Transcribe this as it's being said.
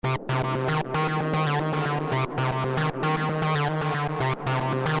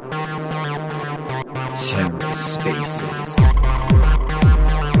TerraSpaces.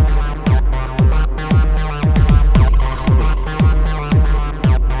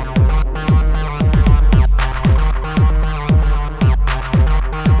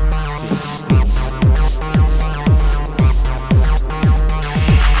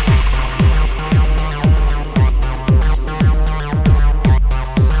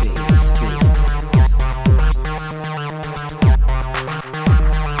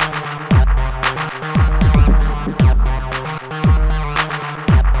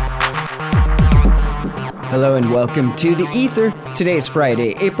 Hello and welcome to The Ether. Today is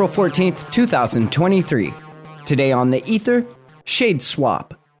Friday, April 14th, 2023. Today on The Ether,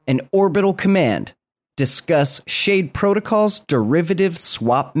 ShadeSwap, an Orbital command. Discuss Shade Protocol's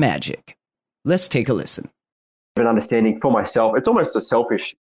DerivativeSwap magic. Let's take a listen. An understanding for myself. It's almost a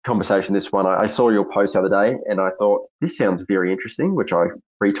selfish conversation, this one. I saw your post the other day and I thought, this sounds very interesting, which I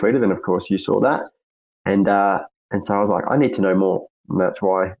retweeted, and of course you saw that. And so I was like, I need to know more. And that's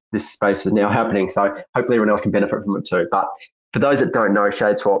why this space is now happening. So hopefully everyone else can benefit from it too. But for those that don't know,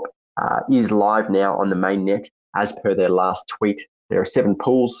 ShadeSwap is live now on the main net as per their last tweet. There are 7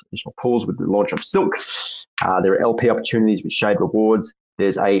 additional pools with the launch of Silk. There are LP opportunities with Shade rewards.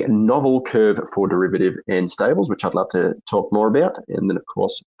 There's a novel curve for derivative and stables, which I'd love to talk more about. And then, of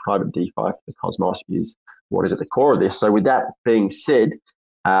course, private DeFi for the Cosmos is what is at the core of this. So with that being said,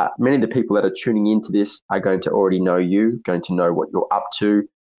 many of the people that are tuning into this are going to already know you, going to know what you're up to.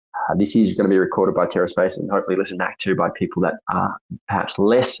 This is going to be recorded by TerraSpaces and hopefully listened back to by people that are perhaps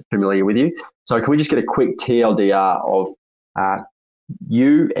less familiar with you. So can we just get a quick TLDR of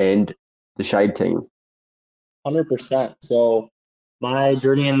you and the Shade team? 100%. So my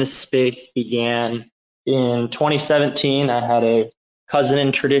journey in this space began in 2017. I had a cousin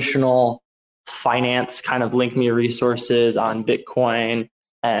in traditional finance kind of link me resources on Bitcoin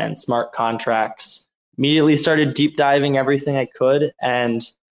and smart contracts. Immediately started deep diving everything I could and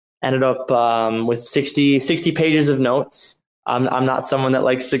ended up with 60 pages of notes. I'm not someone that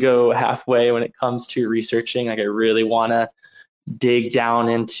likes to go halfway when it comes to researching. Like I really want to dig down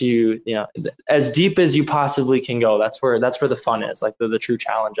into, as deep as you possibly can go. That's where the fun is, like the true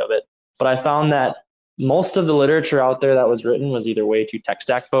challenge of it. But I found that most of the literature out there that was written was either way too tech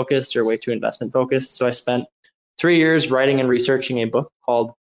stack focused or way too investment focused. So I spent 3 years writing and researching a book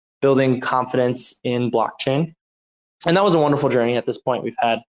called Building Confidence in Blockchain. And that was a wonderful journey. At this point, we've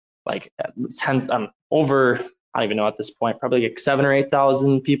had like tens, over, I don't even know at this point, probably like 7,000 or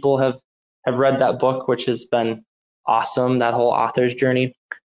 8,000 people have read that book, which has been awesome, that whole author's journey.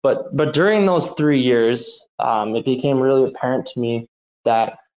 But during those 3 years, it became really apparent to me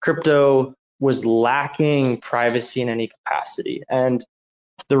that crypto was lacking privacy in any capacity. And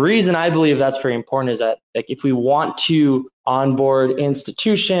the reason I believe that's very important is that like if we want to onboard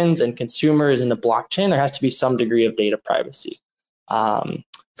institutions and consumers into blockchain, there has to be some degree of data privacy.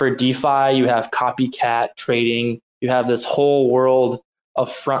 For DeFi, you have copycat trading. You have this whole world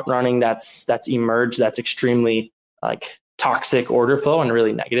of front running that's emerged that's extremely like toxic order flow in a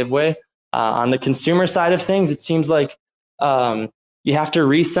really negative way. On the consumer side of things, it seems like you have to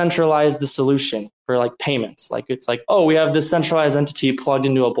re-centralize the solution for like payments. Like it's like, oh, we have this centralized entity plugged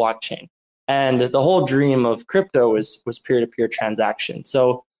into a blockchain. And the whole dream of crypto was peer-to-peer transactions.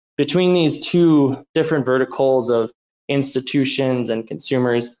 So between these two different verticals of institutions and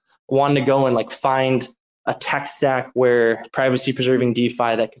consumers, wanted to go and like find a tech stack where privacy preserving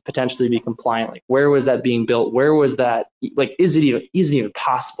DeFi that could potentially be compliant. Like where was that being built? Where was that? Like, is it even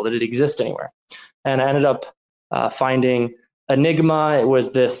possible? Did it exist anywhere? And I ended up finding Enigma. It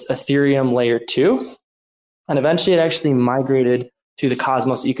was this Ethereum layer 2. And eventually it actually migrated to the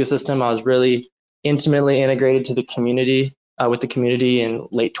Cosmos ecosystem. I was really intimately integrated to the community, with the community in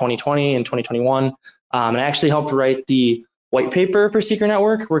late 2020 and 2021. And I actually helped write the white paper for Secret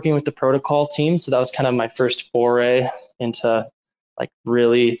Network, working with the protocol team. So that was kind of my first foray into like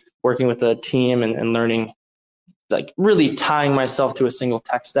really working with a team and learning, like really tying myself to a single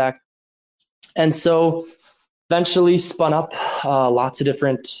tech stack. And so eventually spun up lots of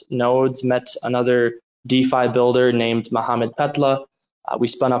different nodes, met another DeFi builder named Mohammed Petla. We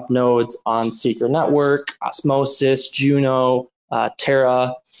spun up nodes on Secret Network, Osmosis, Juno,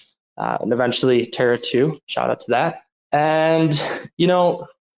 Terra, and eventually Terra 2. Shout out to that. And,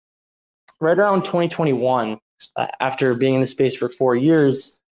 right around 2021, after being in the space for 4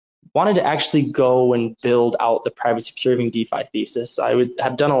 years, wanted to actually go and build out the privacy preserving DeFi thesis. I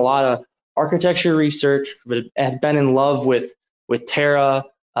had done a lot of architecture research, but had been in love with Terra,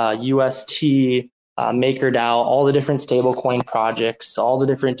 UST, MakerDAO, all the different stablecoin projects, all the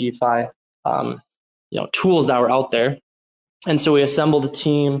different DeFi tools that were out there. And so we assembled a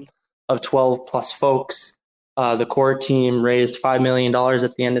team of 12 plus folks. The core team raised $5 million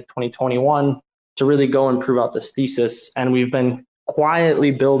at the end of 2021 to really go and prove out this thesis. And we've been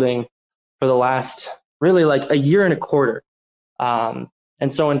quietly building for the last really like a year and a quarter. And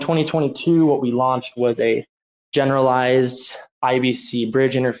so in 2022, what we launched was a generalized IBC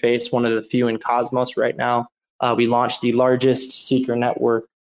bridge interface, one of the few in Cosmos right now. We launched the largest secret network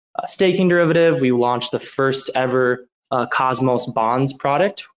staking derivative. We launched the first ever Cosmos bonds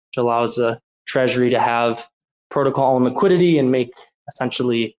product, which allows the treasury to have protocol and liquidity and make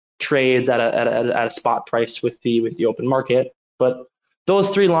essentially trades at a spot price with the open market. But those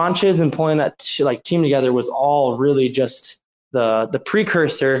three launches and pulling that team together was all really just the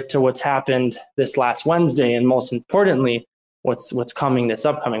precursor to what's happened this last Wednesday, and most importantly, what's coming this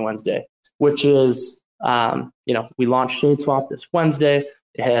upcoming Wednesday, which is we launched ShadeSwap this Wednesday.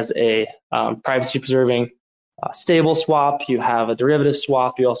 It has a privacy preserving stable swap. You have a derivative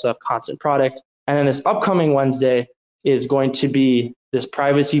swap. You also have constant product. And then this upcoming Wednesday is going to be this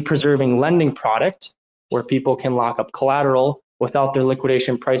privacy preserving lending product where people can lock up collateral without their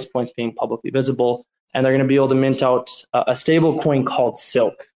liquidation price points being publicly visible. And they're going to be able to mint out a stable coin called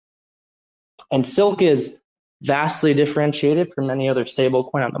Silk. And Silk is vastly differentiated from any other stable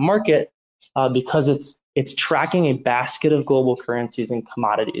coin on the market because it's tracking a basket of global currencies and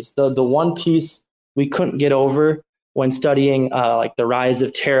commodities. The one piece we couldn't get over when studying like the rise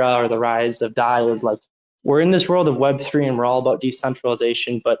of Terra or the rise of DAI is like, we're in this world of Web3 and we're all about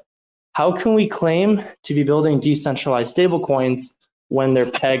decentralization, but how can we claim to be building decentralized stablecoins when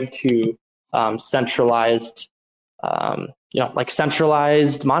they're pegged to centralized,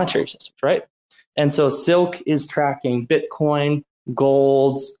 centralized monetary systems, right? And so Silk is tracking Bitcoin,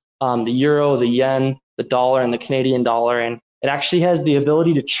 gold, the euro, the yen, the dollar, and the Canadian dollar. And it actually has the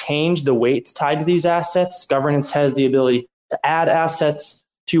ability to change the weights tied to these assets. Governance has the ability to add assets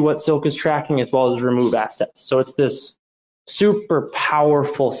to what Silk is tracking as well as remove assets. So it's this super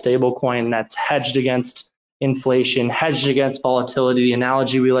powerful stablecoin that's hedged against inflation, hedged against volatility. The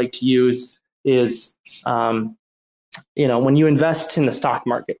analogy we like to use is, when you invest in the stock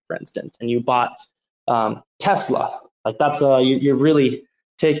market, for instance, and you bought Tesla, like you're really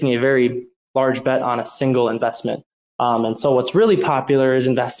taking a very large bet on a single investment. And so what's really popular is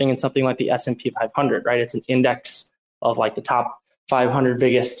investing in something like the S&P 500, right? It's an index of like the top 500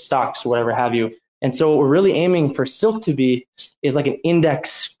 biggest stocks or whatever have you. And so what we're really aiming for Silk to be is like an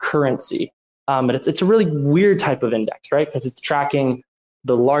index currency. But it's a really weird type of index, right? Because it's tracking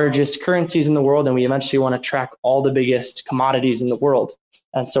the largest currencies in the world, and we eventually want to track all the biggest commodities in the world.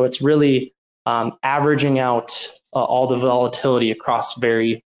 And so it's really averaging out all the volatility across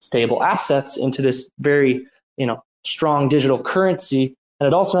very stable assets into this very, strong digital currency. And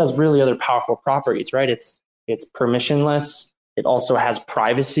it also has really other powerful properties, right? It's permissionless. It also has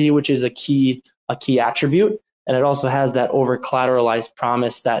privacy, which is a key attribute. And it also has that over collateralized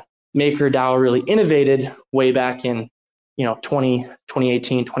promise that MakerDAO really innovated way back in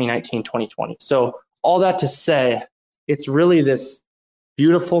 2018, 2019, 2020. So all that to say, it's really this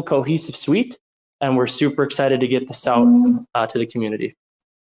beautiful, cohesive suite, and we're super excited to get this out to the community.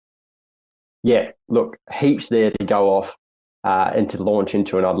 Yeah, look, heaps there to go off and to launch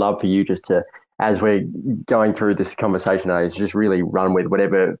into, and I'd love for you just to, as we're going through this conversation today, is just really run with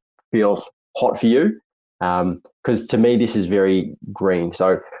whatever feels hot for you, because to me this is very green.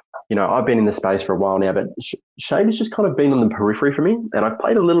 So I've been in the space for a while now, but Shade has just kind of been on the periphery for me. And I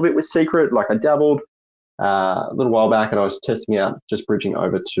played a little bit with Secret, like I dabbled a little while back, and I was testing out just bridging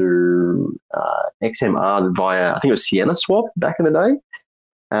over to XMR via, I think it was ShadeSwap back in the day,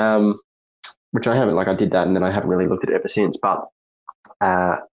 which I haven't, I did that and then I haven't really looked at it ever since. But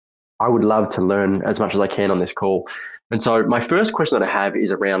I would love to learn as much as I can on this call. And so my first question that I have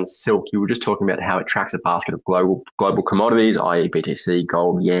is around Silk. You were just talking about how it tracks a basket of global commodities, i.e. BTC,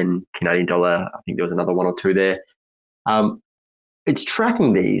 gold, yen, Canadian dollar. I think there was another one or two there. It's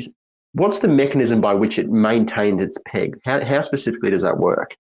tracking these. What's the mechanism by which it maintains its peg? How specifically does that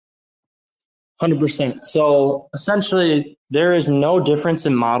work? 100%. So essentially, there is no difference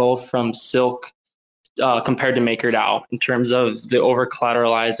in model from Silk compared to MakerDAO in terms of the over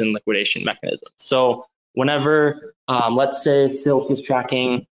collateralized and liquidation mechanism. So whenever, let's say Silk is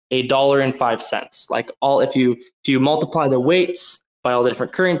tracking $1.05, if you multiply the weights by all the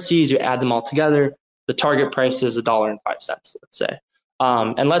different currencies, you add them all together, the target price is $1.05, let's say.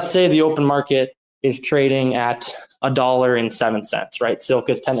 And let's say the open market is trading at $1.07, right? Silk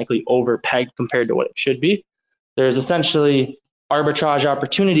is technically overpegged compared to what it should be. There's essentially arbitrage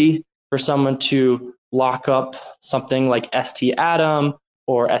opportunity for someone to lock up something like ST Atom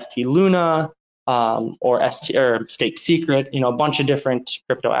or ST Luna or State Secret, a bunch of different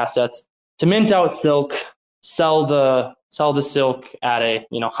crypto assets to mint out silk, sell the silk at a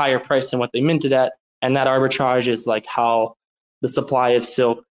higher price than what they minted at, and that arbitrage is like how the supply of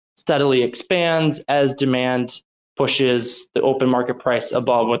silk steadily expands as demand pushes the open market price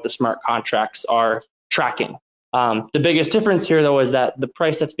above what the smart contracts are tracking. The biggest difference here, though, is that the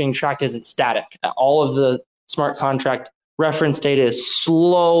price that's being tracked isn't static. All of the smart contract reference data is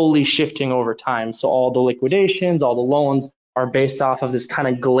slowly shifting over time. So all the liquidations, all the loans are based off of this kind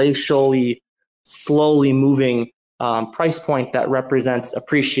of glacially, slowly moving price point that represents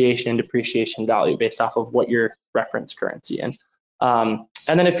appreciation and depreciation value based off of what your reference currency in. And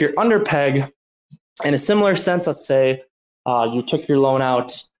then if you're under peg, in a similar sense, let's say you took your loan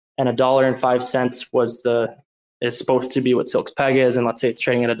out and $1.05 is supposed to be what Silk's peg is, and let's say it's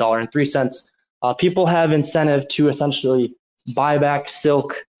trading at $1.03. People have incentive to essentially buy back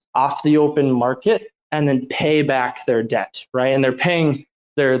Silk off the open market and then pay back their debt, right? And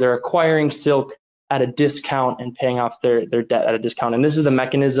they're acquiring Silk at a discount and paying off their debt at a discount. And this is the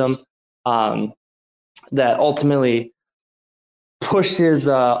mechanism that ultimately pushes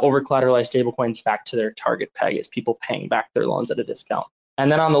over-collateralized stablecoins back to their target peg, is people paying back their loans at a discount.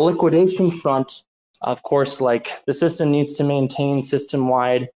 And then on the liquidation front, of course, like the system needs to maintain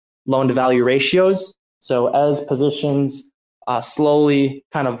system-wide loan-to-value ratios. So as positions slowly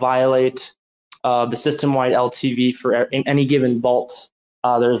kind of violate the system-wide LTV for any given vault,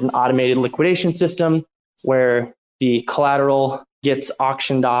 there's an automated liquidation system where the collateral gets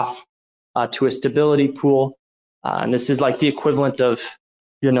auctioned off to a stability pool. And this is like the equivalent of,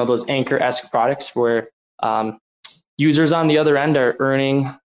 those anchor-esque products where users on the other end are earning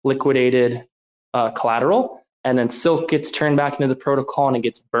liquidated collateral, and then Silk gets turned back into the protocol and it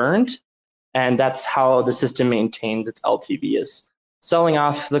gets burned. And that's how the system maintains its LTV, is selling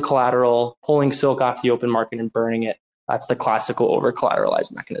off the collateral, pulling Silk off the open market and burning it. That's the classical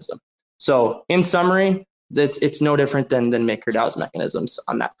over-collateralized mechanism. So in summary, it's no different than MakerDAO's mechanisms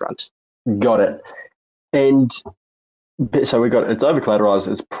on that front. Got it. And so we got it's over-collateralized,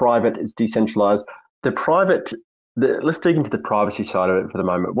 it's private, it's decentralized. Let's dig into the privacy side of it for the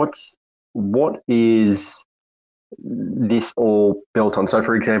moment. What is this all built on? So,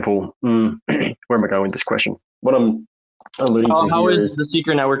 for example, where am I going with this question? What I'm alluding to how here is the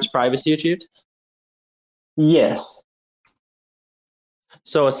secret network's privacy achieved? Yes.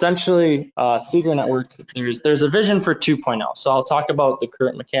 So essentially, secret network, there's a vision for 2.0. So I'll talk about the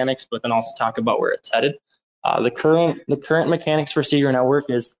current mechanics, but then also talk about where it's headed. The current mechanics for secret network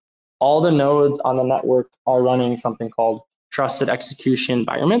is all the nodes on the network are running something called trusted execution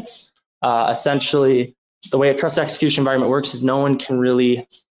environments. Essentially, the way a trusted execution environment works is no one can really,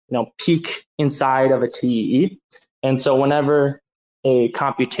 peek inside of a TEE. And so whenever a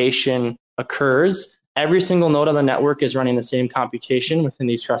computation occurs, every single node on the network is running the same computation within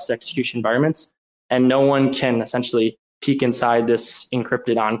these trusted execution environments, and no one can essentially peek inside this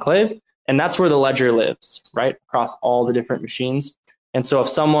encrypted enclave. And that's where the ledger lives, right, across all the different machines. And so if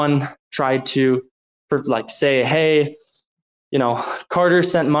someone tried to, say, hey, Carter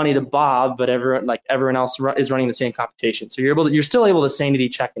sent money to Bob, but everyone else is running the same computation. So you're still able to sanity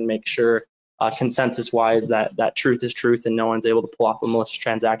check and make sure consensus-wise that truth is truth and no one's able to pull off a malicious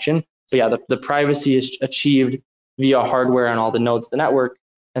transaction. But yeah, the privacy is achieved via hardware on all the nodes of the network.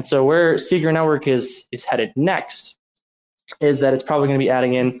 And so where Secret Network is headed next is that it's probably going to be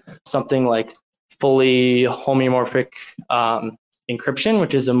adding in something like fully homomorphic encryption,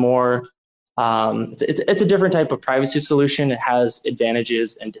 which is a more it's a different type of privacy solution. It has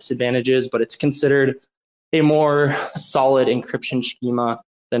advantages and disadvantages, but it's considered a more solid encryption schema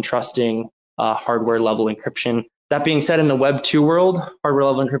than trusting hardware level encryption. That being said, in the Web 2 world, hardware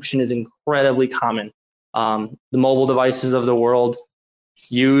level encryption is incredibly common. The mobile devices of the world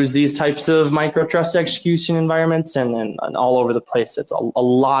use these types of micro trust execution environments, and all over the place, it's a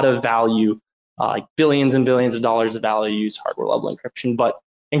lot of value, like billions and billions of dollars of value use hardware level encryption. But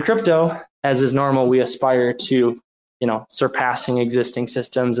in crypto, as is normal, we aspire to, surpassing existing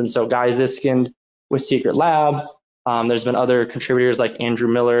systems. And so Guy Ziskind with Secret Labs, there's been other contributors like Andrew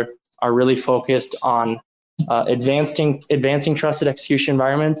Miller are really focused on advancing trusted execution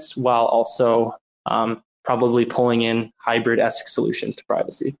environments while also probably pulling in hybrid-esque solutions to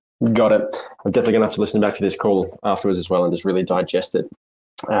privacy. Got it. I'm definitely going to have to listen back to this call afterwards as well and just really digest it.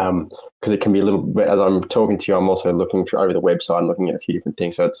 Because it can be a little bit, as I'm talking to you, I'm also looking over the website and looking at a few different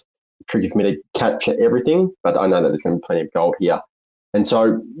things. So it's tricky for me to capture everything, but I know that there's going to be plenty of gold here. And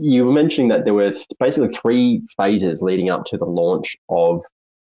so you were mentioning that there were basically 3 phases leading up to the launch of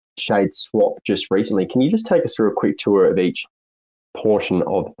ShadeSwap just recently. Can you just take us through a quick tour of each portion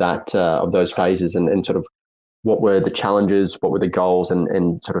of that of those phases and sort of what were the challenges, what were the goals,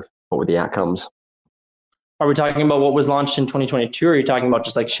 and sort of what were the outcomes? Are we talking about what was launched in 2022, or are you talking about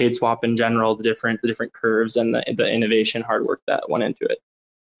just like ShadeSwap in general, the different curves and the innovation hard work that went into it?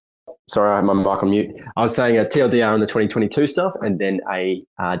 Sorry, I had my mic on mute. I was saying a TLDR on the 2022 stuff, and then a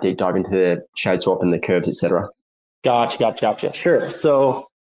deep dive into the ShadeSwap and the curves, etc. Gotcha. Sure. So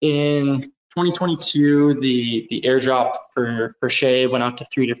in 2022, the airdrop for Shade went out to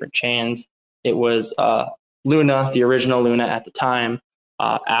 3 different chains. It was Luna, the original Luna at the time,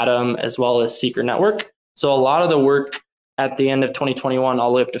 Atom, as well as Secret Network. So a lot of the work at the end of 2021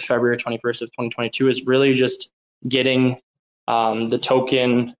 all the way up to February 21st of 2022 is really just getting the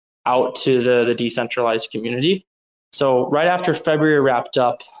token out to the decentralized community. So right after February wrapped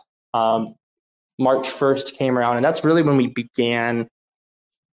up, March 1st came around, and that's really when we began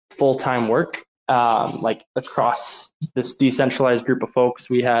full-time work, like across this decentralized group of folks.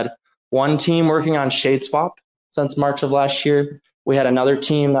 We had one team working on ShadeSwap since March of last year. We had another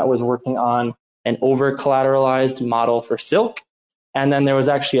team that was working on an over-collateralized model for Silk. And then there was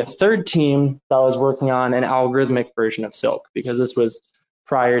actually a third team that was working on an algorithmic version of Silk, because this was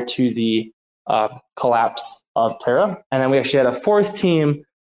prior to the collapse of Terra. And then we actually had a fourth team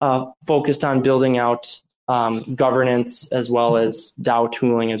focused on building out governance, as well as DAO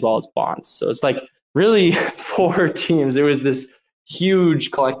tooling, as well as bonds. So it's like really 4 teams. It was this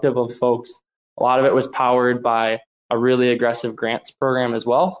huge collective of folks. A lot of it was powered by a really aggressive grants program as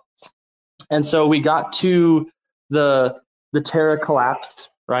well. And so we got to the Terra collapse,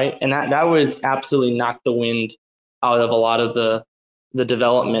 right? And that was absolutely knocked the wind out of a lot of the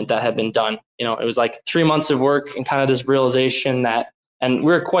development that had been done. You know, it was like 3 months of work and kind of this realization that, and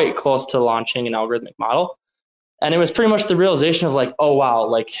we're quite close to launching an algorithmic model. And it was pretty much the realization of like, oh, wow,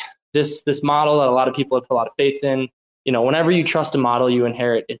 like this model that a lot of people have put a lot of faith in, you know, whenever you trust a model, you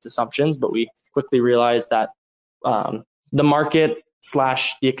inherit its assumptions. But we quickly realized that the market /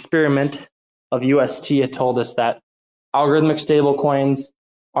 the experiment of UST had told us that algorithmic stablecoins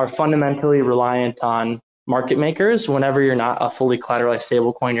are fundamentally reliant on market makers. Whenever you're not a fully collateralized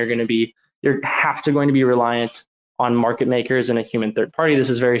stablecoin, you're going to be reliant on market makers and a human third party. This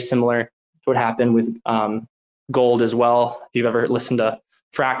is very similar to what happened with gold as well. If you've ever listened to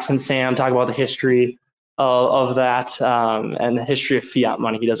Frax and Sam talk about the history of that and the history of fiat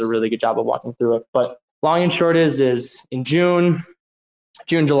money, he does a really good job of walking through it. But long and short is in June,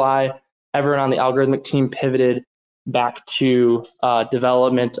 July, everyone on the algorithmic team pivoted back to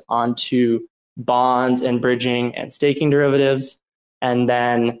development onto bonds and bridging and staking derivatives. And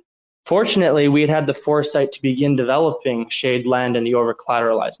then fortunately, we had the foresight to begin developing Shade Lend and the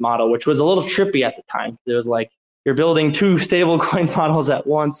over-collateralized model, which was a little trippy at the time. It was like you're building 2 stablecoin models at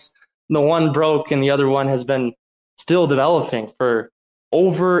once. The one broke and the other one has been still developing for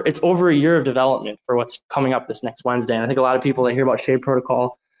over a year of development for what's coming up this next Wednesday. And I think a lot of people that hear about Shade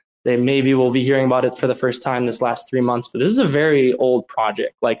Protocol, they maybe will be hearing about it for the first time this last 3 months, but this is a very old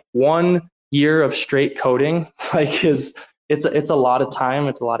project. Like 1 year of straight coding, like it's a lot of time.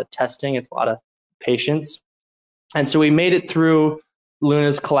 It's a lot of testing. It's a lot of patience. And so we made it through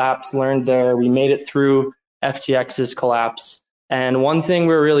Luna's collapse, learned there. We made it through FTX's collapse. And one thing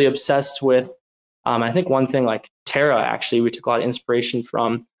we're really obsessed with, I think one thing like Terra, actually, we took a lot of inspiration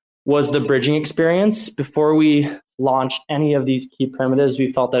from, was the bridging experience. Before we launched any of these key primitives,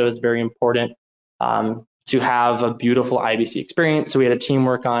 we felt that it was very important to have a beautiful IBC experience. So we had a team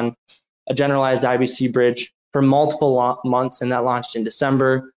work on a generalized IBC bridge for multiple months, and that launched in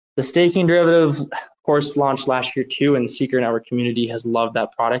December. The staking derivative, of course, launched last year too, and the Secret Network community has loved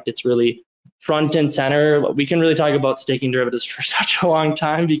that product. It's really front and center. We can really talk about staking derivatives for such a long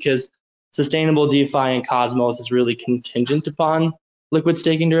time, because sustainable DeFi and Cosmos is really contingent upon liquid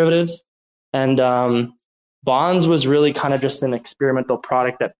staking derivatives. And bonds was really kind of just an experimental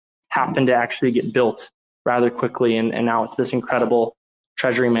product that happened to actually get built rather quickly, and now it's this incredible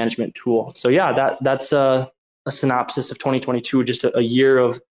treasury management tool. So yeah, that's a synopsis of 2022, just a year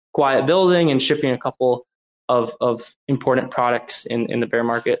of quiet building and shipping a couple of important products in the bear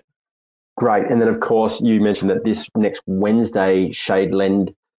market. Great. And then, of course, you mentioned that this next Wednesday, Shade Lend,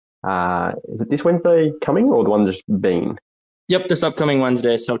 is it this Wednesday coming or the one just been? Yep, this upcoming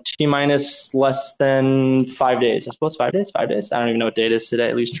Wednesday. So T-minus less than 5 days. I suppose 5 days? 5 days. I don't even know what date it is today.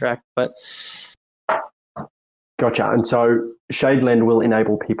 I lose track. But Gotcha. And so Shade Lend will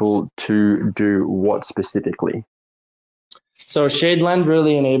enable people to do what specifically? So Shade Lend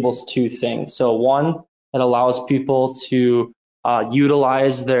really enables 2 things. So one, it allows people to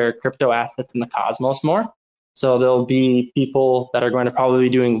utilize their crypto assets in the Cosmos more. So there'll be people that are going to probably be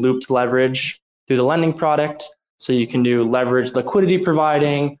doing looped leverage through the lending product. So you can do leverage liquidity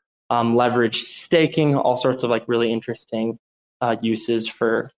providing, leverage staking, all sorts of like really interesting uses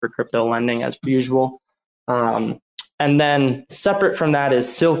for crypto lending as per usual. And then separate from that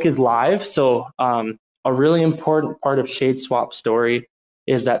is Silk is live. So a really important part of ShadeSwap story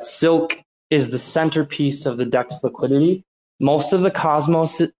is that Silk is the centerpiece of the DEX liquidity. Most of the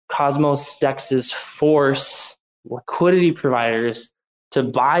Cosmos DEXs force liquidity providers to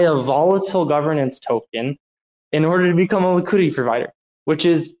buy a volatile governance token in order to become a liquidity provider, which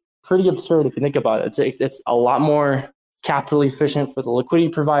is pretty absurd if you think about it. It's a lot more capital efficient for the liquidity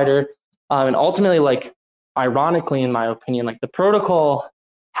provider. And ultimately, like, ironically, in my opinion, like the protocol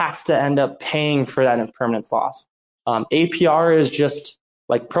has to end up paying for that impermanence loss. APR is just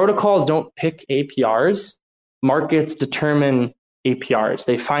like protocols don't pick APRs. Markets determine APRs.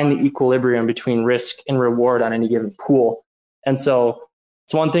 They find the equilibrium between risk and reward on any given pool. And so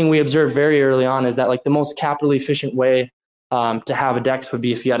it's one thing we observed very early on is that like the most capital efficient way to have a DEX would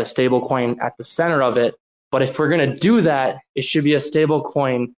be if you had a stable coin at the center of it. But if we're going to do that, it should be a stable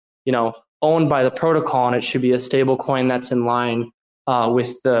coin, owned by the protocol, and it should be a stable coin that's in line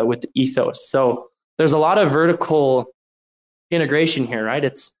with the ethos. So there's a lot of vertical integration here, right?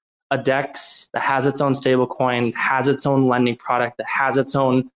 It's a DEX that has its own stable coin, has its own lending product, that has its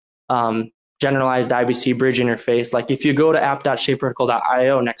own generalized IBC bridge interface. Like if you go to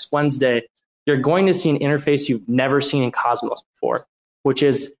app.shapeprotocol.io next Wednesday, you're going to see an interface you've never seen in Cosmos before, which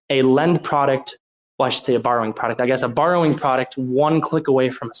is a lend product. Well, I should say a borrowing product. I guess a borrowing product, one click away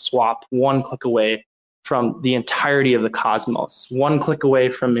from a swap, one click away from the entirety of the Cosmos, one click away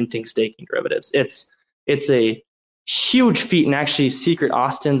from minting staking derivatives. It's a huge feat, and actually Secret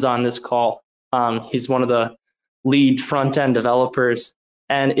Austin's on this call. He's one of the lead front-end developers,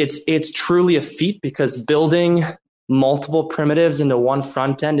 and it's truly a feat because building multiple primitives into one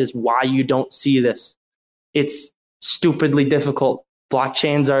front end is why you don't see this. It's stupidly difficult.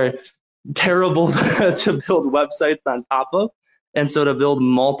 Blockchains are terrible to build websites on top of. And so to build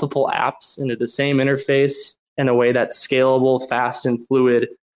multiple apps into the same interface in a way that's scalable, fast, and fluid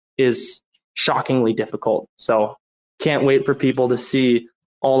is shockingly difficult. So can't wait for people to see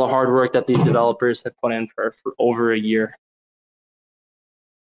all the hard work that these developers have put in for over a year.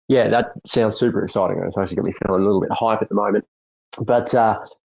 Yeah, that sounds super exciting. It's actually got me feeling a little bit hype at the moment. But the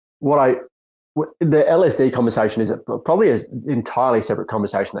LSD conversation is probably an entirely separate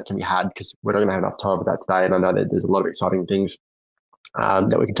conversation that can be had because we're not going to have enough time for that today. And I know that there's a lot of exciting things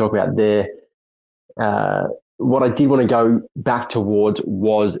that we can talk about there. What I did want to go back towards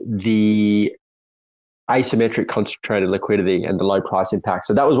was the asymmetric concentrated liquidity and the low price impact.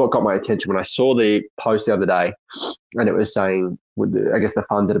 So that was what got my attention when I saw the post the other day, and it was saying, I guess the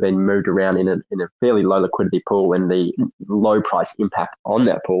funds that have been moved around in a fairly low liquidity pool and the low price impact on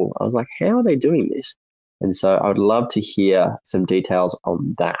that pool. I was like, how are they doing this? And so I would love to hear some details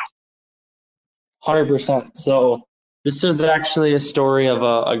on that. 100%. So this is actually a story of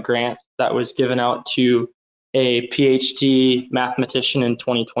a grant that was given out to a PhD mathematician in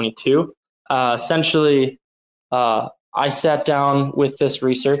 2022. Essentially, I sat down with this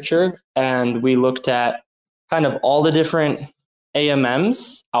researcher and we looked at kind of all the different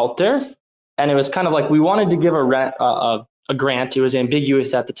AMMs out there. And it was kind of like we wanted to give a grant. It was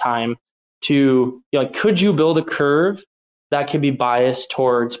ambiguous at the time to, could you build a curve that could be biased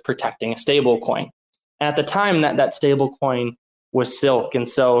towards protecting a stable coin? And at the time, that stable coin was Silk. And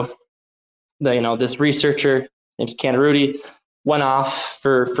so, this researcher, named Canarudi, went off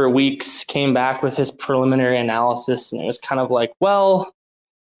for weeks, came back with his preliminary analysis, and it was kind of like, well,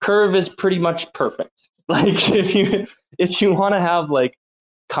 curve is pretty much perfect. Like if you want to have like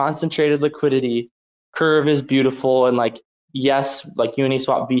concentrated liquidity, curve is beautiful, and like yes, like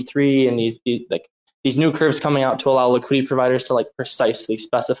Uniswap v3 and these new curves coming out to allow liquidity providers to like precisely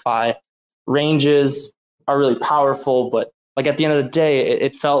specify ranges are really powerful. But like at the end of the day,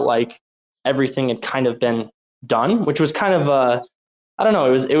 it felt like everything had kind of been done, which was kind of I don't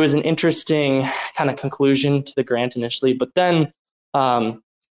know, it was an interesting kind of conclusion to the grant initially. But then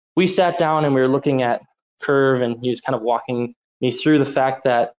we sat down and we were looking at curve, and he was kind of walking me through the fact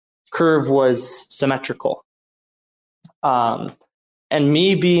that curve was symmetrical. And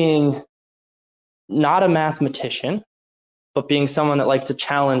me being not a mathematician, but being someone that likes to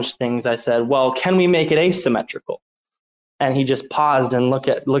challenge things, I said, well, can we make it asymmetrical? And he just paused and looked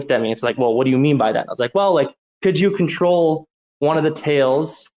at me. It's like, well, what do you mean by that? I was like, well, like, could you control one of the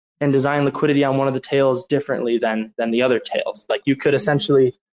tails and design liquidity on one of the tails differently than the other tails? Like you could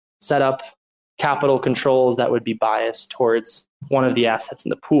essentially set up capital controls that would be biased towards one of the assets in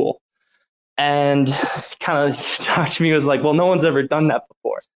the pool. and kind of talked to me, was like, well, no one's ever done that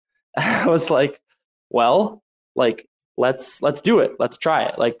before. I was like, well, like, let's do it. Let's try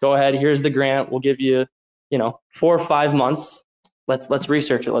it. Like, go ahead. Here's the grant. We'll give you, 4 or 5 months. Let's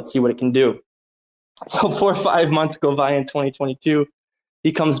research it. Let's see what it can do. So 4 or 5 months go by in 2022.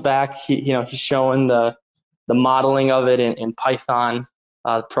 He comes back. He's showing the modeling of it in Python,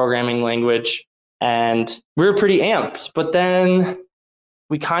 programming language, and we were pretty amped. But then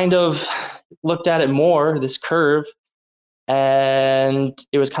we kind of looked at it more, this curve, and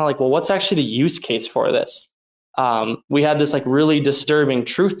it was kind of like, well, what's actually the use case for this? We had this like really disturbing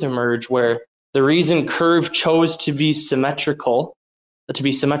truth emerge where the reason curve chose to be symmetrical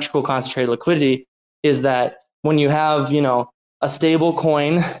concentrated liquidity is that when you have, a stable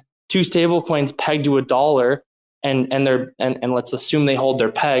coin, 2 stable coins pegged to $1, and let's assume they hold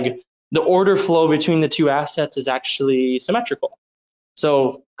their peg, the order flow between the 2 assets is actually symmetrical.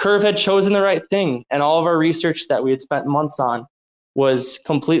 So Curve had chosen the right thing, and all of our research that we had spent months on was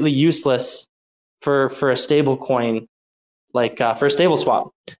completely useless for a stable coin, like for a stable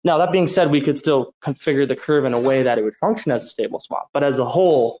swap. Now, that being said, we could still configure the curve in a way that it would function as a stable swap. But as a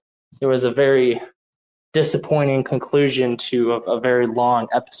whole, it was a very disappointing conclusion to a very long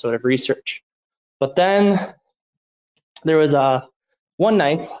episode of research. But then there was one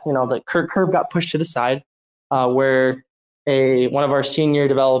night, the curve got pushed to the side, where one of our senior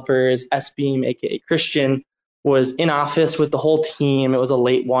developers, S-Beam, aka Christian, was in office with the whole team. It was a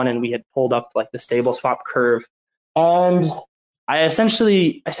late one, and we had pulled up like the stable swap curve. And I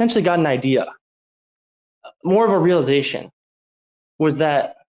essentially got an idea. More of a realization was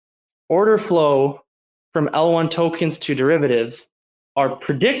that order flow from L1 tokens to derivatives are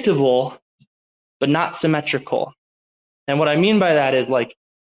predictable, but not symmetrical. And what I mean by that is like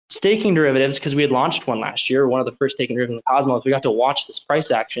staking derivatives, because we had launched one last year, one of the first staking derivatives in the Cosmos. We got to watch this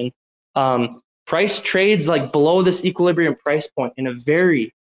price action. Price trades like below this equilibrium price point in a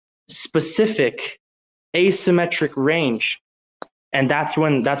very specific asymmetric range. And that's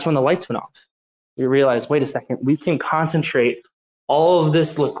when the lights went off. We realized, wait a second, we can concentrate all of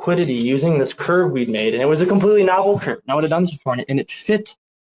this liquidity using this curve we'd made. And it was a completely novel curve. No one had done this before. And it fit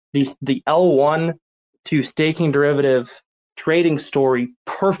the L1 to staking derivative trading story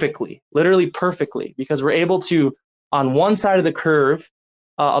perfectly, literally perfectly, because we're able to, on one side of the curve,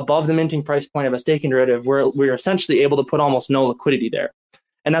 above the minting price point of a staking derivative, we're essentially able to put almost no liquidity there.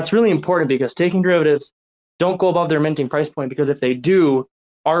 And that's really important because staking derivatives don't go above their minting price point, because if they do,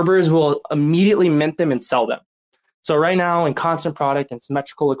 arbors will immediately mint them and sell them. So right now in constant product and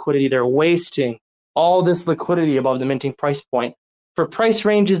symmetrical liquidity, they're wasting all this liquidity above the minting price point for price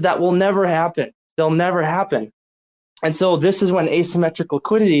ranges that will never happen. They'll never happen. And so this is when asymmetric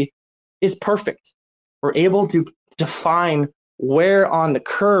liquidity is perfect. We're able to define where on the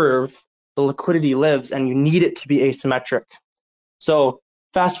curve the liquidity lives, and you need it to be asymmetric. So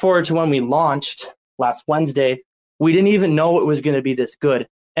fast forward to when we launched last Wednesday, we didn't even know it was going to be this good.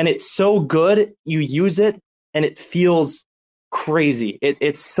 And it's so good, you use it and it feels crazy.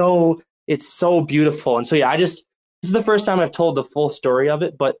 It's so beautiful. And so, yeah, this is the first time I've told the full story of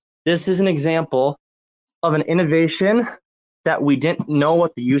it, but this is an example of an innovation that we didn't know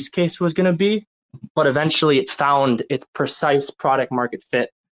what the use case was going to be, but eventually it found its precise product market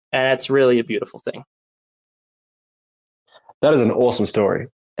fit. And it's really a beautiful thing. That is an awesome story,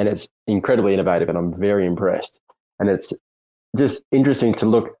 and it's incredibly innovative, and I'm very impressed. And it's just interesting to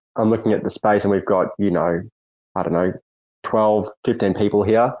look. I'm looking at the space, and we've got, 12, 15 people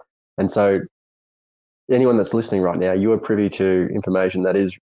here. And so anyone that's listening right now, you are privy to information that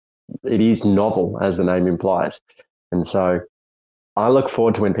is novel, as the name implies. And so I look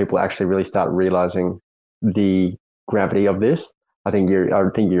forward to when people actually really start realizing the gravity of this. I think you're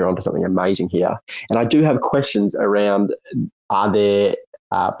onto something amazing here. And I do have questions around, are there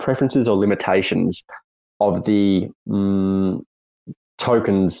preferences or limitations of the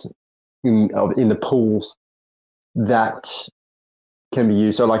tokens in the pools that can be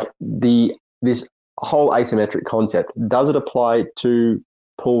used? So like this whole asymmetric concept, does it apply to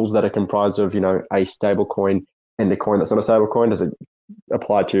pools that are comprised of, a stable coin and a coin that's not a stable coin? Does it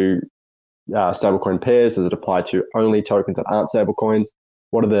apply to stablecoin pairs? Does it apply to only tokens that aren't stable coins?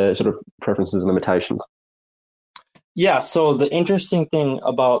 What are the sort of preferences and limitations? Yeah, so the interesting thing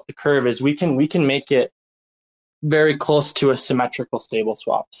about the curve is we can make it very close to a symmetrical stable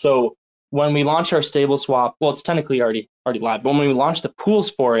swap. So when we launch our stable swap, well, it's technically already live, but when we launch the pools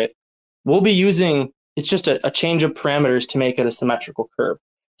for it, we'll be using, it's just a change of parameters to make it a symmetrical curve.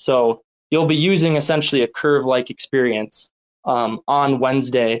 So you'll be using essentially a curve-like experience on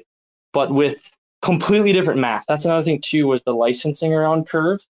Wednesday, but with completely different math. That's another thing too, was the licensing around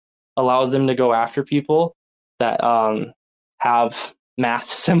curve. allows them to go after people that have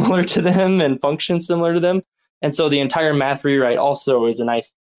math similar to them and function similar to them. And so the entire math rewrite also is a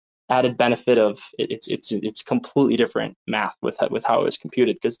nice added benefit of it's completely different math with how it was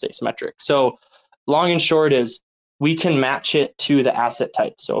computed because it's asymmetric. So long and short is we can match it to the asset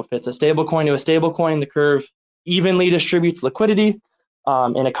type. So if it's a stable coin to a stable coin, the curve evenly distributes liquidity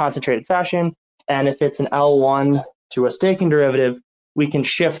in a concentrated fashion. And if it's an L1 to a staking derivative, we can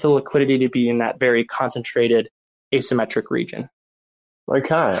shift the liquidity to be in that very concentrated asymmetric region.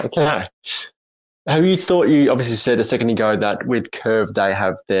 Okay. Have you thought, you obviously said a second ago that with Curve, they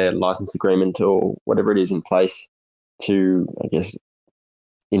have their license agreement or whatever it is in place to, I guess,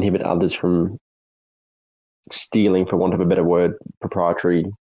 inhibit others from stealing, for want of a better word, proprietary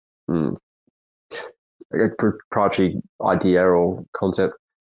idea or concept.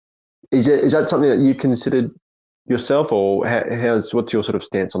 Is that something that you considered yourself, or what's your sort of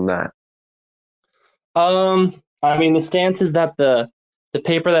stance on that? I mean, the stance is that the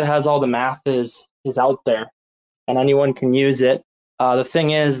paper that has all the math is out there and anyone can use it. The thing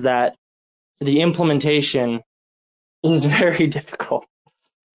is that the implementation is very difficult.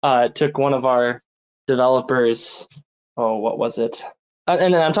 It took one of our developers, what was it?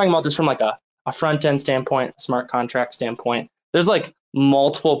 And I'm talking about this from like a front end standpoint, smart contract standpoint. There's like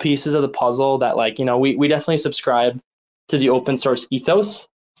multiple pieces of the puzzle that, like, you know, we definitely subscribe to the open source ethos,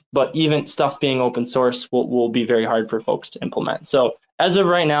 but even stuff being open source will be very hard for folks to implement. So as of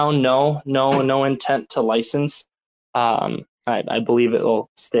right now, no intent to license. I believe it will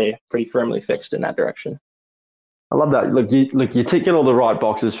stay pretty firmly fixed in that direction. I love that. Look, you're ticking all the right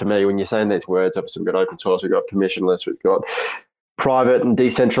boxes for me when you're saying these words. Obviously, we've got open source, we've got permissionless, we've got private and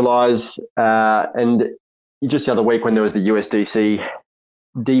decentralized. And just the other week when there was the USDC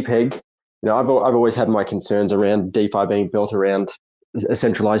DPEG, you know, I've always had my concerns around DeFi being built around a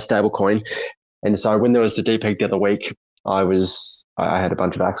centralized stablecoin. And so when there was the DPEG the other week, I had a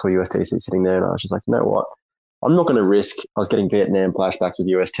bunch of Axel USDC sitting there, and I was just like, you know what? I'm not going to risk. I was getting Vietnam flashbacks with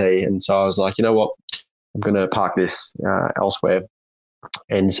UST, and so I was like, you know what? I'm going to park this elsewhere.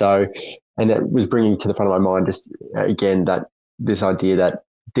 And it was bringing to the front of my mind just again that this idea that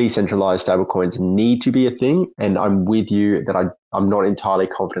decentralized stablecoins need to be a thing. And I'm with you that I'm not entirely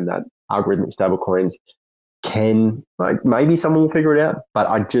confident that algorithmic stablecoins can, like, maybe someone will figure it out, but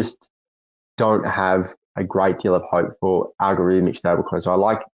I just don't have a great deal of hope for algorithmic stablecoins. So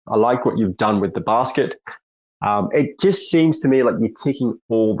I like what you've done with the basket. It just seems to me like you're ticking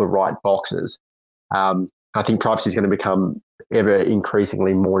all the right boxes. I think privacy is going to become ever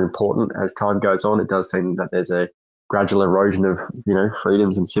increasingly more important as time goes on. It does seem that there's a gradual erosion of, you know,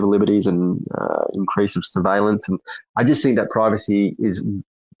 freedoms and civil liberties and increase of surveillance. And I just think that privacy is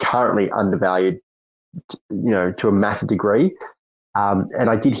currently undervalued, you know, to a massive degree. And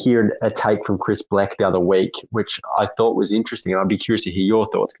I did hear a take from Chris Black the other week, which I thought was interesting. And I'd be curious to hear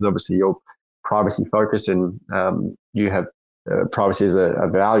your thoughts, because obviously you're privacy focused and you have privacy as a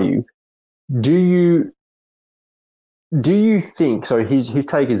value. Do you think, so his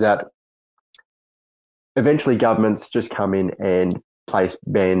take is that eventually governments just come in and place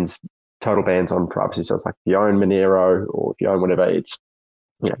total bans on privacy. So it's like if you own Monero or if you own whatever, it's,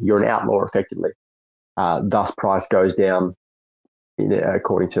 you know, you're an outlaw effectively. Thus price goes down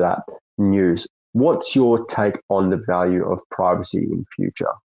according to that news. What's your take on the value of privacy in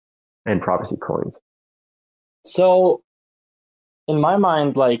future and privacy coins? So in my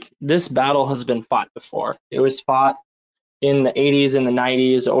mind, like, this battle has been fought before. It was fought in the 80s and the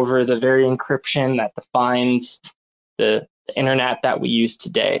 90s over the very encryption that defines the internet that we use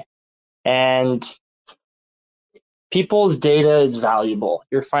today. And people's data is valuable.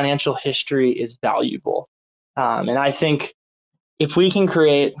 Your financial history is valuable. And I think if we can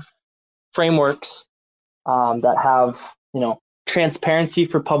create frameworks that have, you know, transparency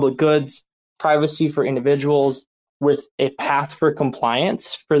for public goods, privacy for individuals, with a path for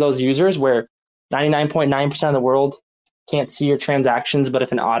compliance for those users, where 99.9% of the world can't see your transactions, but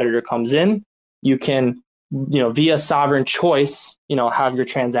if an auditor comes in, you can, you know, via sovereign choice, you know, have your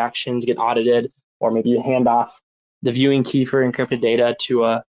transactions get audited, or maybe you hand off the viewing key for encrypted data to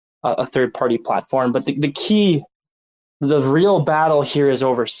a third-party platform. But the real battle here is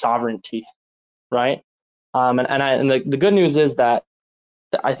over sovereignty, right? And the good news is that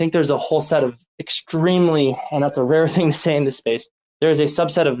I think there's a whole set of extremely, and that's a rare thing to say in this space, there is a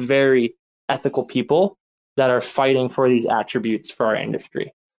subset of very ethical people that are fighting for these attributes for our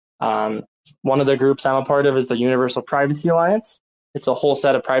industry. One of the groups I'm a part of is the Universal Privacy Alliance. It's a whole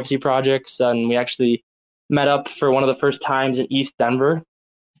set of privacy projects, and we actually met up for one of the first times in East Denver.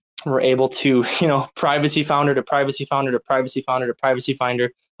 We're able to, you know, privacy founder to privacy founder to privacy founder to privacy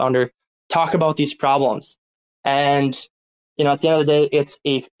finder, founder, talk about these problems. And, at the end of the day,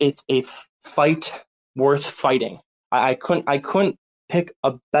 it's a fight worth fighting. I couldn't pick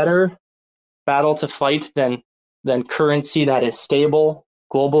a better battle to fight than currency that is stable,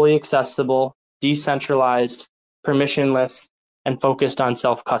 globally accessible, decentralized, permissionless, and focused on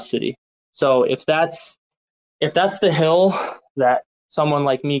self-custody. So if that's the hill that someone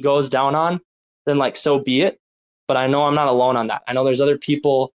like me goes down on, then like so be it. But I know I'm not alone on that. I know there's other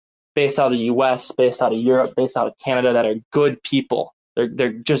people based out of the US, based out of Europe, based out of Canada that are good people.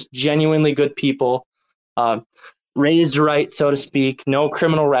 They're just genuinely good people, raised right, so to speak, no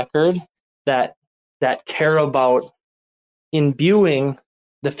criminal record, that care about imbuing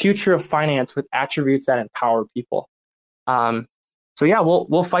the future of finance with attributes that empower people. So yeah,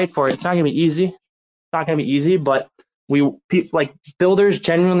 we'll fight for it. It's not gonna be easy. It's not gonna be easy, but like builders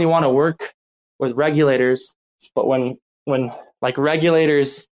genuinely want to work with regulators. But when like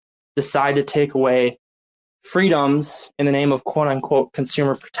regulators decide to take away freedoms in the name of quote unquote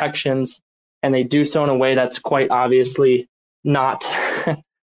consumer protections, and they do so in a way that's quite obviously not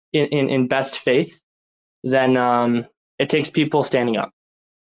in best faith, then it takes people standing up.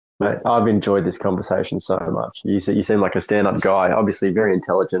 Mate, I've enjoyed this conversation so much. You seem like a stand-up guy, obviously very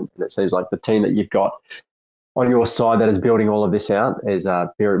intelligent, and it seems like the team that you've got on your side that is building all of this out is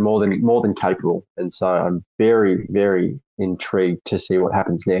very more than capable. And so I'm very, very intrigued to see what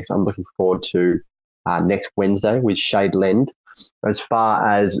happens next. I'm looking forward to next Wednesday with Shade Lend. As far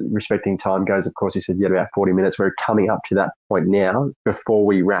as respecting time goes, of course, you said you had about 40 minutes. We're coming up to that point now. Before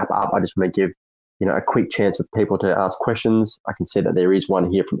we wrap up, I just want to give a quick chance for people to ask questions. I can see that there is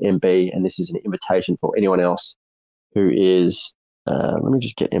one here from MB, and this is an invitation for anyone else who is, let me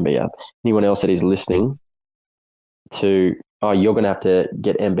just get MB up. Anyone else that is listening to, you're going to have to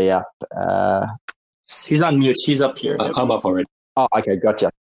get MB up. He's on mute. He's up here. I'm up already. Oh, okay,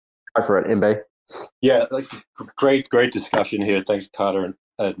 gotcha. Go for it, MB. Yeah, great discussion here. Thanks, Carter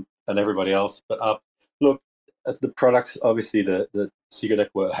and everybody else. But look, as the products, obviously the Secret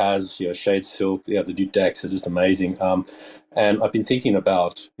Network has, Shade Silk, the new decks are just amazing. And I've been thinking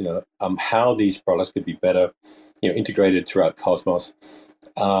about, how these products could be better, integrated throughout Cosmos.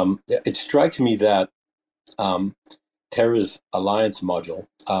 It strikes me that Terra's Alliance module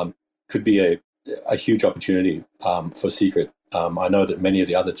could be a huge opportunity for Secret. I know that many of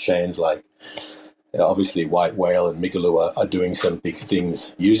the other chains, like obviously White Whale and Migaloo, are doing some big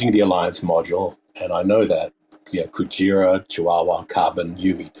things using the Alliance module. And I know that Kujira, Chihuahua, Carbon,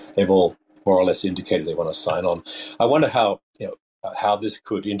 Yumi, they've all more or less indicated they want to sign on. I wonder how this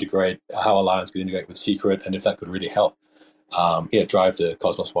could integrate, how Alliance could integrate with Secret, and if that could really help drive the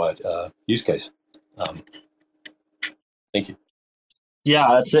Cosmos-wide use case. Thank you.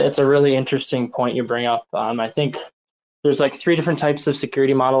 Yeah, it's a really interesting point you bring up. I think there's like 3 different types of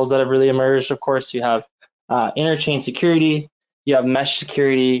security models that have really emerged. Of course, you have interchain security, you have mesh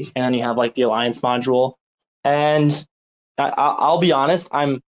security, and then you have like the Alliance module. And I'll be honest,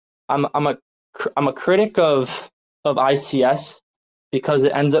 I'm a critic of ICS because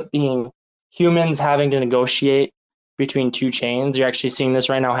it ends up being humans having to negotiate between 2 chains. You're actually seeing this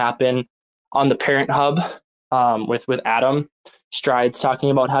right now happen on the parent hub with Atom. Stride's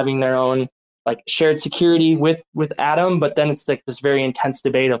talking about having their own like shared security with Atom, but then it's like this very intense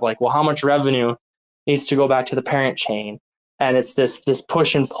debate of like, well, how much revenue needs to go back to the parent chain? And it's this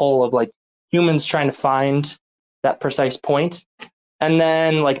push and pull of like humans trying to find that precise point. And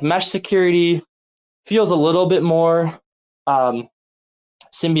then like mesh security feels a little bit more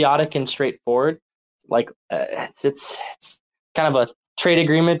symbiotic and straightforward. Like it's kind of a trade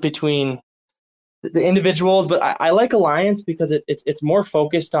agreement between the individuals, but I like Alliance because it's more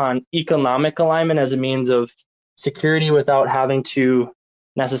focused on economic alignment as a means of security without having to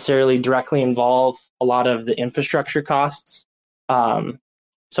necessarily directly involve a lot of the infrastructure costs.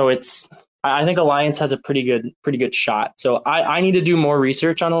 So I think Alliance has a pretty good shot. So I need to do more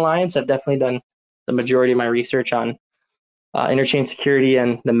research on Alliance. I've definitely done the majority of my research on interchain security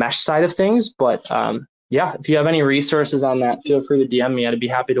and the mesh side of things, but yeah, if you have any resources on that, feel free to DM me. I'd be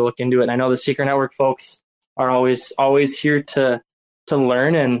happy to look into it. And I know the Secret Network folks are always here to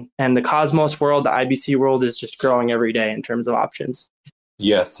learn, and the Cosmos world, the IBC world is just growing every day in terms of options.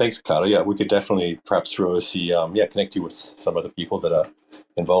 Yeah, thanks, Carter. Yeah, we could definitely perhaps connect you with some of the people that are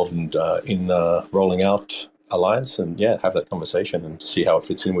involved in rolling out Alliance, and have that conversation and see how it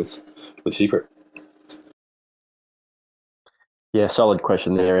fits in with Secret. Yeah, solid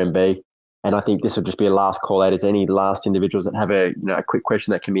question there, MB. And I think this will just be a last call out. Is any last individuals that have a quick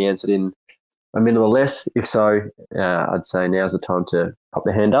question that can be answered in a minute or less? If so, I'd say now's the time to pop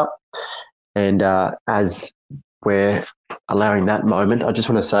the hand up. And as we're allowing that moment, I just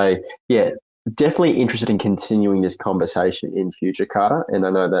want to say, yeah, definitely interested in continuing this conversation in future, Carter. And I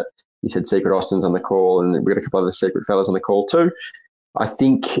know that you said Secret Austin's on the call, and we've got a couple of other secret fellas on the call too. I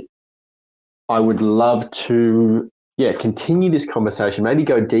think I would love to, continue this conversation, maybe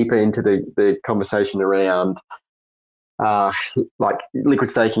go deeper into the conversation around like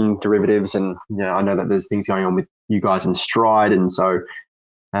liquid staking derivatives. And, I know that there's things going on with you guys in Stride. And so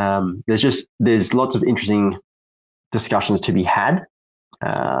there's lots of interesting discussions to be had.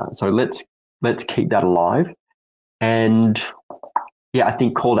 So let's keep that alive. And I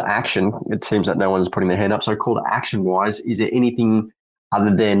think call to action, it seems that no one's putting their hand up. So call to action wise, is there anything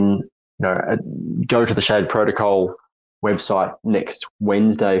other than, go to the Shade Protocol website next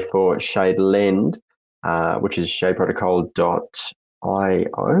Wednesday for Shade Lend, which is shadeprotocol.io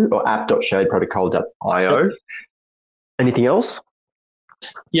or app.shadeprotocol.io. Anything else?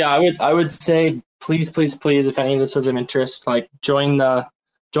 Yeah, I would say please, if any of this was of interest, like join the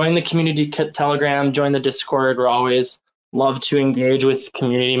community Telegram, join the Discord. We're always love to engage with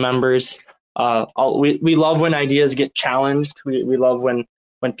community members. We love when ideas get challenged. We love when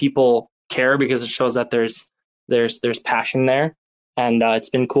people care, because it shows that there's passion there. And it's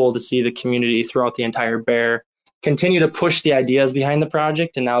been cool to see the community throughout the entire bear continue to push the ideas behind the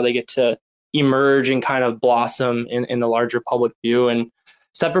project, and now they get to emerge and kind of blossom in the larger public view. And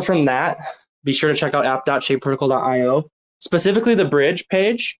separate from that, be sure to check out app.shadeprotocol.io, specifically the bridge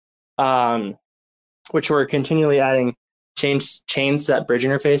page, which we're continually adding chains to that bridge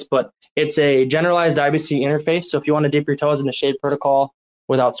interface. But it's a generalized IBC interface. So if you want to dip your toes into Shade Protocol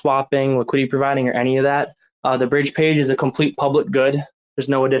without swapping, liquidity providing, or any of that, the bridge page is a complete public good. There's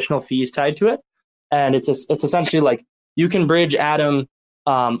no additional fees tied to it. And it's essentially like you can bridge Atom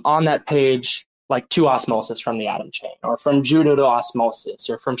on that page, like to Osmosis from the Atom chain, or from Juno to Osmosis,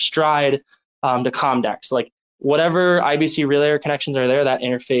 or from Stride to Comdex. Like whatever IBC relay connections are there, that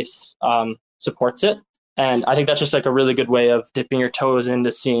interface supports it. And I think that's just like a really good way of dipping your toes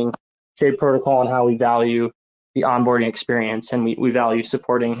into seeing Shade Protocol and how we value the onboarding experience, and we value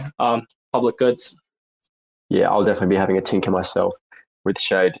supporting public goods. Yeah, I'll definitely be having a tinker myself with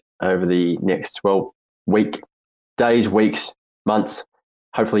Shade over the next days, weeks, months,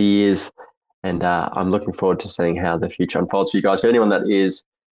 hopefully years. And I'm looking forward to seeing how the future unfolds for you guys. For anyone that is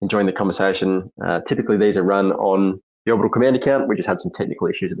enjoying the conversation, typically these are run on the Orbital Command account. We just had some technical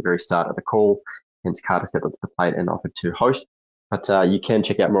issues at the very start of the call, hence Carter stepped up to the plate and offered to host. But you can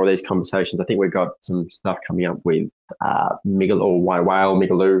check out more of these conversations. I think we've got some stuff coming up with Migaloo or White Whale,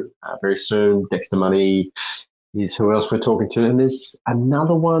 Migaloo very soon. Dexter Money is who else we're talking to. And there's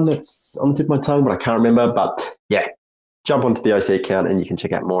another one that's on the tip of my tongue, but I can't remember. But yeah, jump onto the OC account and you can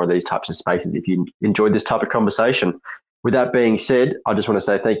check out more of these types of spaces if you enjoyed this type of conversation. With that being said, I just want to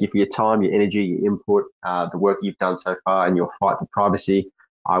say thank you for your time, your energy, your input, the work you've done so far, and your fight for privacy.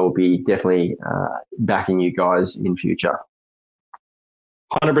 I will be definitely backing you guys in future.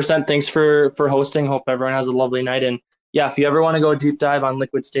 100%. Thanks for hosting. Hope everyone has a lovely night. And yeah, if you ever want to go deep dive on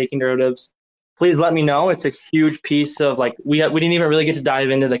liquid staking derivatives, please let me know. It's a huge piece of like, we didn't even really get to dive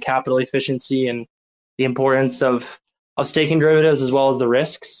into the capital efficiency and the importance of staking derivatives as well as the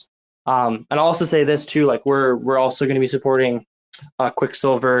risks. And I'll also say this too, like we're also going to be supporting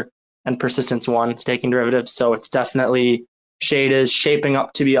Quicksilver and Persistence 1 staking derivatives. So it's definitely, Shade is shaping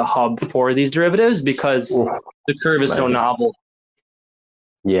up to be a hub for these derivatives because the curve is so novel.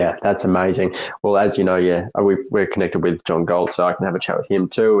 Yeah, that's amazing. Well, as you know, we're connected with John Gold, so I can have a chat with him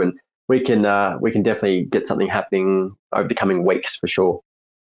too, and we can definitely get something happening over the coming weeks for sure.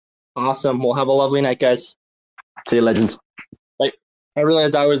 Awesome. We'll have a lovely night, guys. See you, legends. Like, I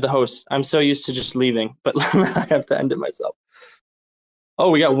realized I was the host. I'm so used to just leaving, but I have to end it myself.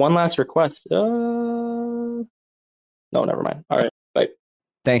 Oh, we got one last request. No, never mind. All right, bye.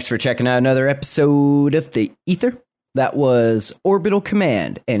 Thanks for checking out another episode of The Ether. That was Orbital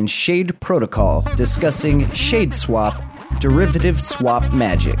Command and Shade Protocol discussing ShadeSwap, DerivativeSwap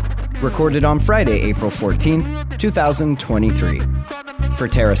magic. Recorded on Friday, April 14th, 2023. For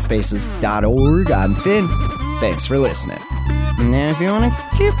TerraSpaces.org, I'm Finn. Thanks for listening. And if you want to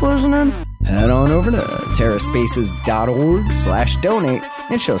keep listening, head on over to TerraSpaces.org/donate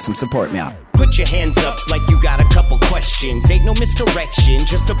and show some support now. Put your hands up like you got a couple questions. Ain't no misdirection,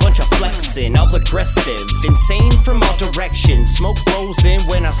 just a bunch of flexing. All aggressive, insane from all directions. Smoke rolls in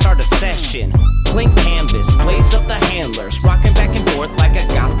when I start a session. Blank canvas, blaze up the handlers. Rocking back and forth like I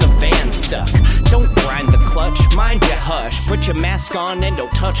got the van stuck. Don't grind the clutch, mind your hush. Put your mask on and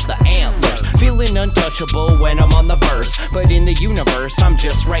don't touch the antlers. Feeling untouchable when I'm on the verse, but in the universe I'm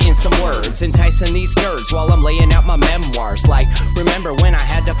just writing some words, enticing these nerds while I'm laying out my memoirs. Like, remember when I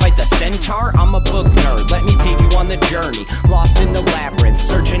had to fight the centaur? I'm a book nerd, let me take you on the journey. Lost in the labyrinth,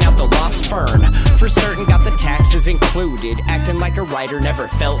 searching out the lost fern. For certain got the taxes included, acting like a writer never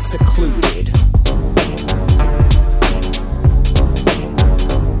felt secluded.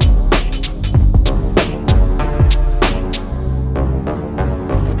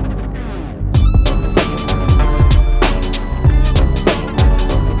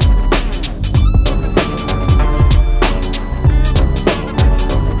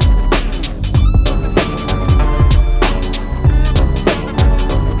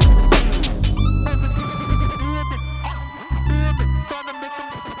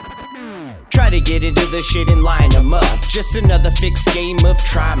 Try to get into the shit and line them up. Just another fixed game of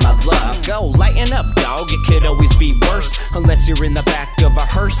try my luck. Go lighten up, dog, it could always be worse. Unless you're in the back of a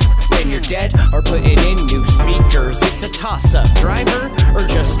hearse, then you're dead or putting in new speakers. It's a toss-up, driver or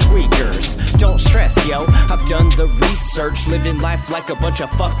just tweakers. Don't stress, yo, I've done the research. Living life like a bunch of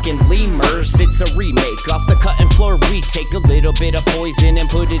fucking lemurs. It's a remake, off the cutting floor we take a little bit of poison and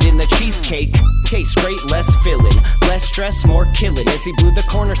put it in the cheesecake. Tastes great, less filling, less stress, more killing. As he blew the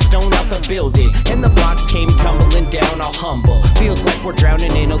cornerstone out the building and the blocks came tumbling down, all humble. Feels like we're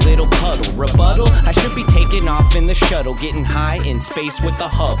drowning in a little puddle. Rebuttal, I should be taking off in the shuttle, getting high in space with the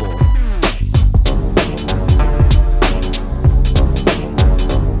Hubble.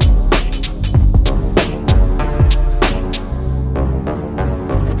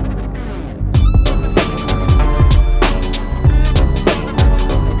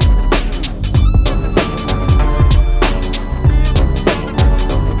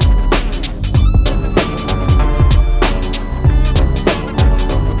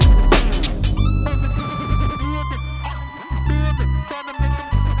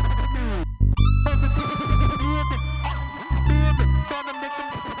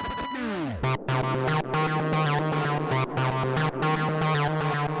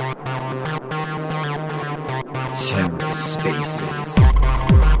 TerraSpaces.